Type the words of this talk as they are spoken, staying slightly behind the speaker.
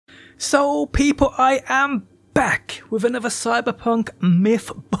So people, I am back with another Cyberpunk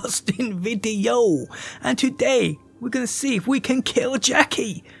myth busting video, and today we're gonna see if we can kill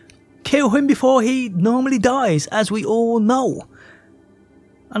Jackie. Kill him before he normally dies, as we all know.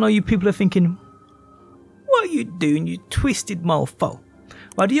 I know you people are thinking, what are you doing, you twisted mofo?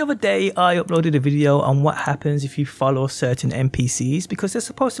 Well, the other day I uploaded a video on what happens if you follow certain NPCs, because they're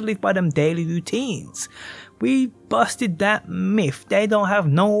supposed to live by them daily routines. We busted that myth. They don't have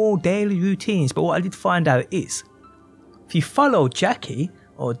no daily routines, but what I did find out is, if you follow Jackie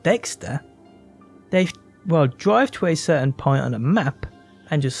or Dexter, they drive to a certain point on a map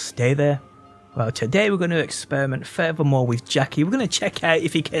and just stay there. Well, today we're going to experiment furthermore with Jackie. We're going to check out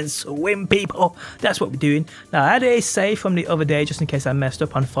if he can swim, people. That's what we're doing. Now, I had a save from the other day just in case I messed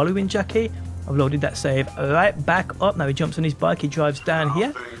up on following Jackie. I've loaded that save right back up. Now he jumps on his bike, he drives down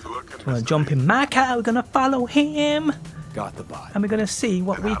here. So we're going to jump in my car, we're going to follow him. Got the bike. And we're going to see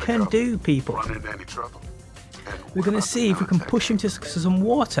what we can do, people. We're going to see if we can push him to some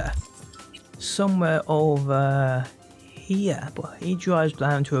water. Somewhere over here. But he drives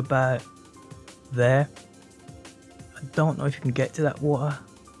down to about there. I don't know if you can get to that water.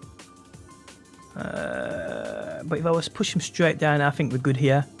 But if I was to push him straight down, I think we're good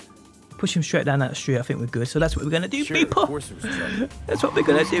here. Push him straight down that street, I think we're good. So that's what we're going to do, people. That's what we're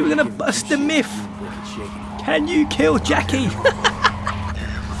going to do. We're going to bust the myth. Can you kill Jackie?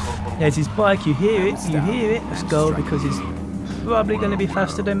 There's his bike. You hear it. You hear it. Let's go, because he's probably going to be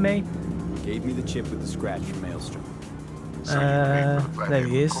faster than me. Gave me the chip with the scratch from Maelstrom. There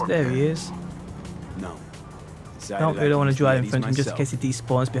he is. There he is. No. Don't really want to drive in front of him just in case he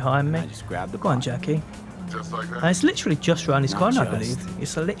despawns behind me. Go on, Jackie. And it's literally just around this corner, I believe.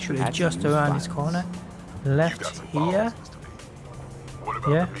 It's literally just around this corner. Left here.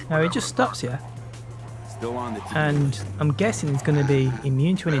 Yeah, no, he just stops here. And I'm guessing he's going to be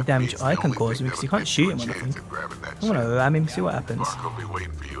immune to any damage I can cause him, because he can't shoot him or anything. I'm going to ram him, see what happens.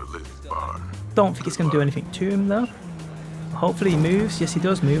 Don't think it's going to do anything to him though. Hopefully he moves. Yes, he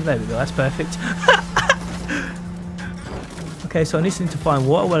does move. There we go, that's perfect. Okay, so I need to find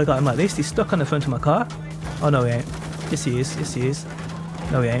water while I got him like this. He's stuck on the front of my car. Oh no, he ain't. Yes he is, yes he is.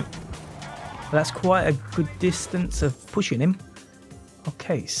 No he ain't. Well, that's quite a good distance of pushing him.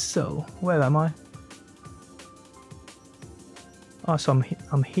 Okay, so where am I? Oh, so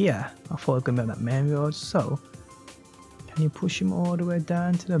I'm here. I thought I was going to be on that main road. So, can you push him all the way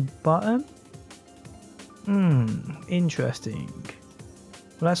down to the bottom? Interesting.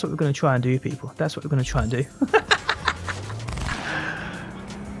 Well, that's what we're going to try and do, people. That's what we're going to try and do.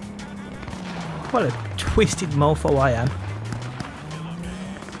 What a twisted mofo I am.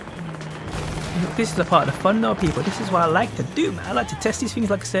 This is the part of the fun though, people. This is what I like to do, man. I like to test these things,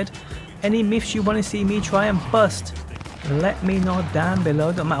 like I said. Any myths you want to see me try and bust, let me know down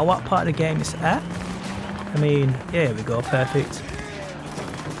below. Don't matter what part of the game it's at. I mean, here we go, perfect.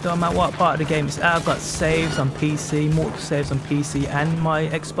 Don't matter what part of the game it's at. I've got saves on PC, multiple saves on PC and my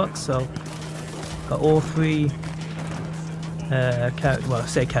Xbox, so got all three well, I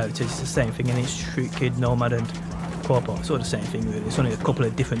say characters, it's the same thing, and it's Street Kid, Nomad and Corpo. It's all the same thing really. It's only a couple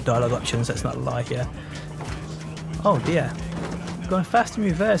of different dialogue options, let's not lie here. Oh dear. Going fast in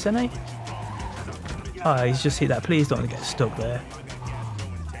reverse, isn't he? Oh, he's just hit that. Please don't get stuck there.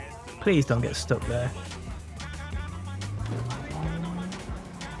 Please don't get stuck there.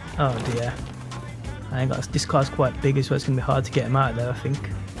 Oh dear. I ain't got, this car's quite big, so it's going to be hard to get him out of there, I think.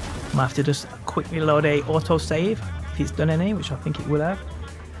 I might have to just quickly load a auto save. If it's done any, which I think it will have.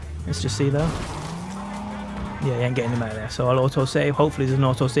 Let's just see though. Yeah, he ain't getting him out of there, so I'll auto save. Hopefully there's an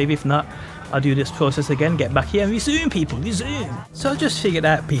auto save. If not, I'll do this process again, get back here and resume, people, resume. So I just figured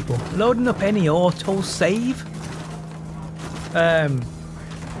out, people, loading up any auto save.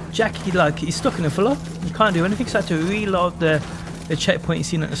 Jackie, like, he's stuck in a floor. You can't do anything, so I had to reload the checkpoint you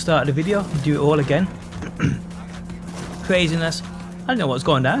seen at the start of the video. Do it all again. Craziness. I don't know what's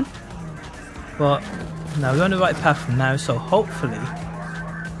going down, but now we're on the right path now, so hopefully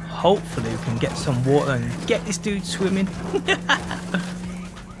we can get some water and get this dude swimming.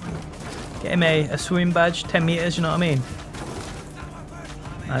 Get him a swimming badge, 10 meters, you know what I mean?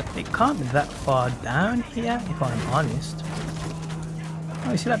 It can't be that far down here, if I'm honest.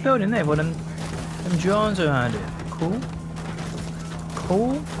 Oh, you see that building there? Well, them drones around it. Cool.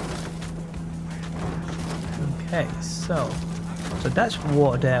 Cool. Okay, so that's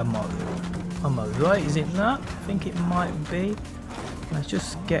water there, on my right, is it not? I think it might be. Let's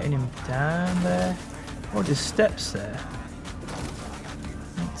just getting him down there. Oh, there's steps there.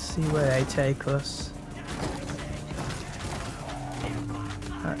 Let's see where they take us.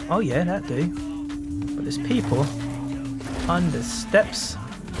 Oh yeah, that do. But there's people on the steps.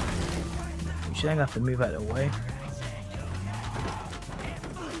 Actually, I'm gonna have to move out of the way.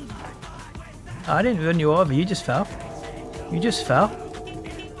 I didn't run you over, you just fell. You just fell.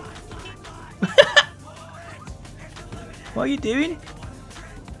 What are you doing?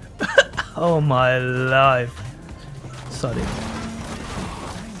 Oh my life. Sorry.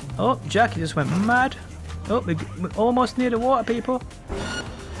 Oh, Jackie just went mad. Oh, we're almost near the water, people.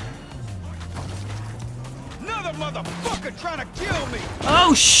 Another motherfucker trying to kill me.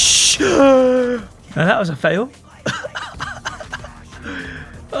 Oh, now that was a fail.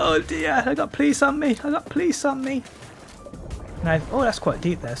 Oh dear, I got police on me. I got police on me. Now, oh, that's quite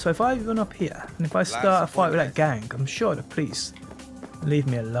deep there. So if I run up here and if I start a fight with that gang, I'm sure the police leave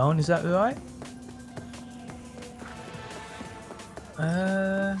me alone. Is that right?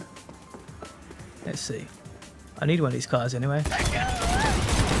 Let's see. I need one of these cars anyway. Yeah,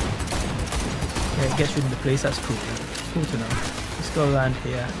 it gets rid of the police. That's cool. Cool to know. Let's go around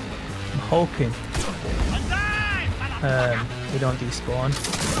here. I'm hoping we don't despawn.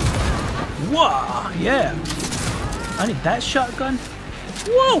 Whoa! Yeah. I need that shotgun.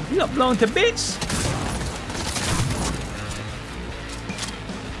 Whoa! You got blown to bits.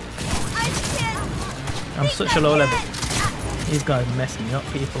 I'm such a low level. These guys messing me up,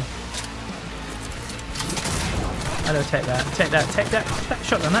 people. I don't take that. Take that. Take that. That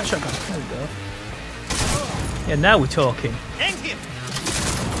shotgun. That shotgun. There we go. Yeah, now we're talking.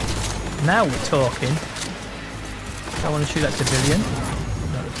 Now we're talking. I want to shoot that civilian.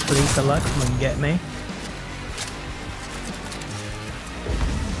 Not the police are like, come and get me.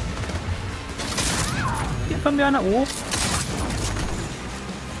 Get from behind that wall.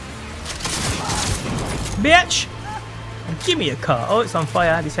 Bitch! And give me a car. Oh, it's on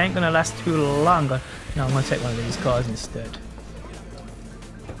fire. This ain't gonna last too long. No, I'm gonna take one of these cars instead.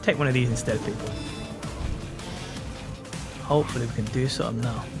 Take one of these instead, people. Hopefully we can do something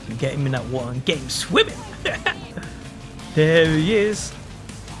now. We can get him in that water and get him swimming. There he is.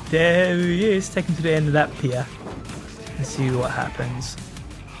 There he is. Take him to the end of that pier and see what happens.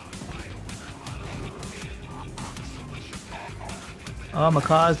 Oh, my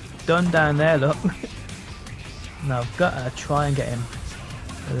car's done down there, look. Now I've got to try and get him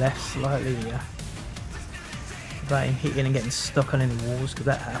left slightly here. Without him hitting and getting stuck on any walls, because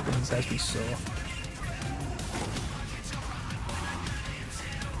that happens, as we saw.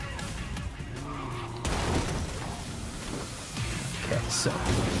 Okay, so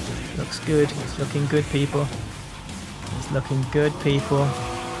looks good. It's looking good, people. It's looking good, people.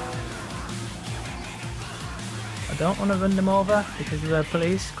 I don't want to run them over because of the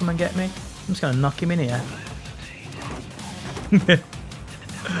police. Come and get me. I'm just going to knock him in here. Come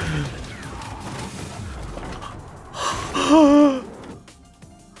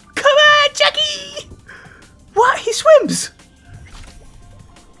on, Jackie! What? He swims?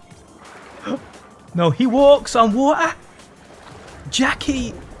 No, he walks on water.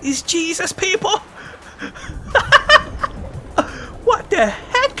 Jackie is Jesus, people. What the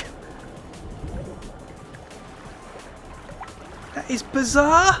heck? That is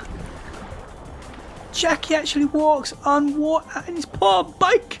bizarre. Jackie actually walks on water in his poor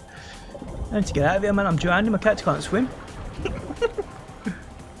bike. I need to get out of here, man. I'm drowning. My cat can't swim.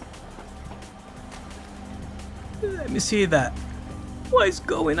 Let me see that. What is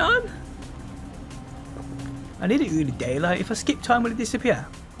going on? I need it really daylight. If I skip time, will it disappear?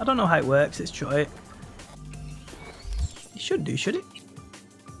 I don't know how it works. Let's try it. It should do, should it?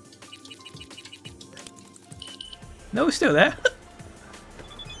 No, it's still there.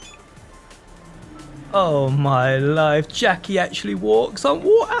 Oh my life, Jackie actually walks on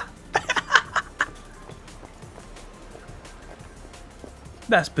water.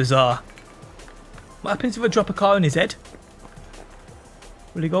 That's bizarre. What happens if I drop a car on his head?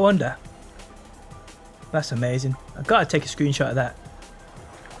 Will he go under? That's amazing. I've got to take a screenshot of that.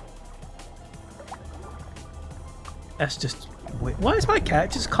 That's just weird. Why is my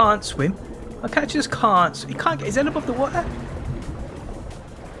cat just can't swim? My cat just can't. He can't get his head above the water.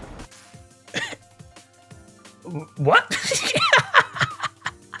 What?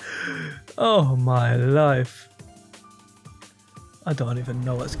 Oh my life. I don't even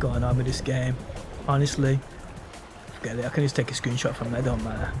know what's going on with this game. Honestly. Forget it. I can just take a screenshot from there. Don't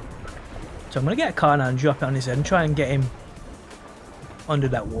matter. So I'm going to get a car now and drop it on his head and try and get him under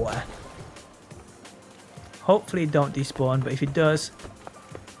that water. Hopefully it don't despawn, but if it does,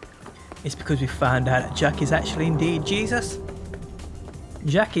 it's because we found out that Jack is actually indeed Jesus.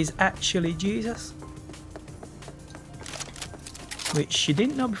 Jack is actually Jesus. Which you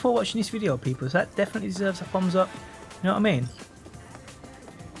didn't know before watching this video, people, so that definitely deserves a thumbs up. You know what I mean?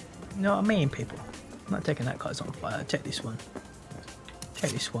 You know what I mean, people? I'm not taking that car, it's on fire. Take this one.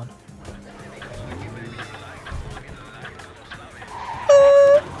 Take this one.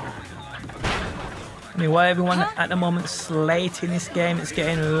 mean, why everyone at the moment slating this game? It's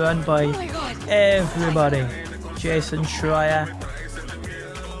getting run by everybody. Jason Schreier,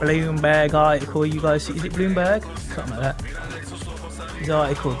 Bloomberg article. You guys see? Is it Bloomberg? Something like that. His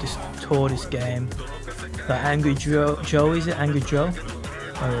article just tore this game. Like Angry Joe, is it? Angry Joe?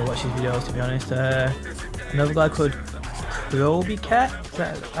 I don't really watch his videos, to be honest. Another guy called Kroby Cat, is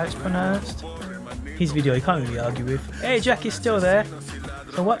that how it's pronounced? His video you can't really argue with. Hey, Jackie's still there.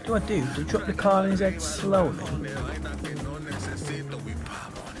 So what do I do? Do I drop the car in his head slowly?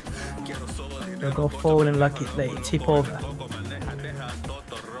 Do I go forward and let it tip over?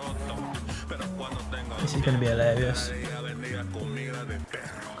 This is going to be hilarious.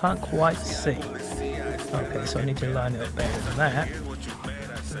 Can't quite see. Okay, so I need to line it up better than that.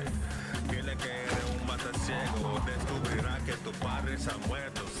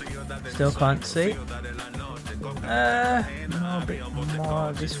 Still can't see. No, a bit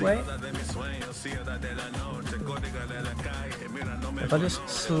more this way. If I just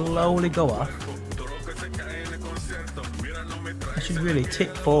slowly go off, I should really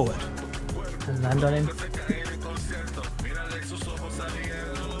tip forward and land on him.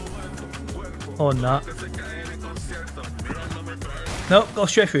 Or not. Nope, go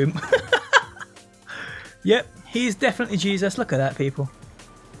straight through him. Yep, he's definitely Jesus. Look at that, people.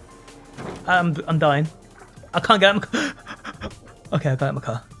 I'm dying. I can't get out of my car. Okay, I got out of my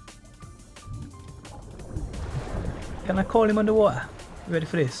car. Can I call him underwater? You ready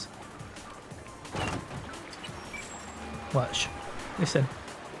for this? Watch. Listen.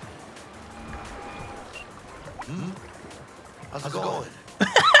 How's it going?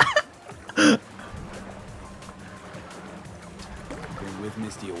 Been with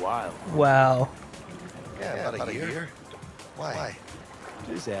Misty a while. Wow. Yeah, about a year. Why?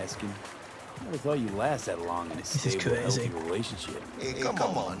 Just asking. Never thought you'd last that long in a This is stable, crazy. healthy relationship. Hey,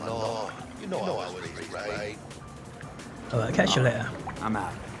 come on, no. You know I was raised right. Alright, catch you later. I'm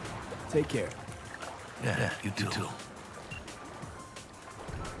out. Take care. Yeah, you too.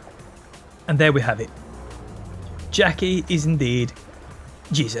 And there we have it. Jackie is indeed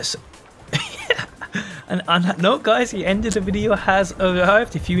Jesus. And on that note, guys, the end of the video has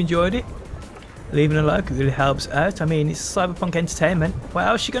arrived. If you enjoyed it, leaving a like, it really helps out. I mean, it's Cyberpunk Entertainment. What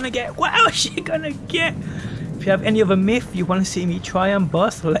else you gonna get? What else you gonna get? If you have any other myth you want to see me try and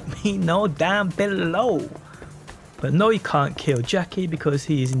bust, let me know down below. But no, you can't kill Jackie because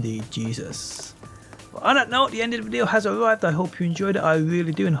he is indeed Jesus. But on that note, the end of the video has arrived. I hope you enjoyed it. I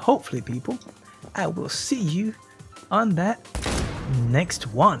really do. And hopefully, people, I will see you on that next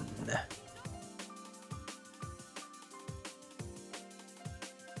one.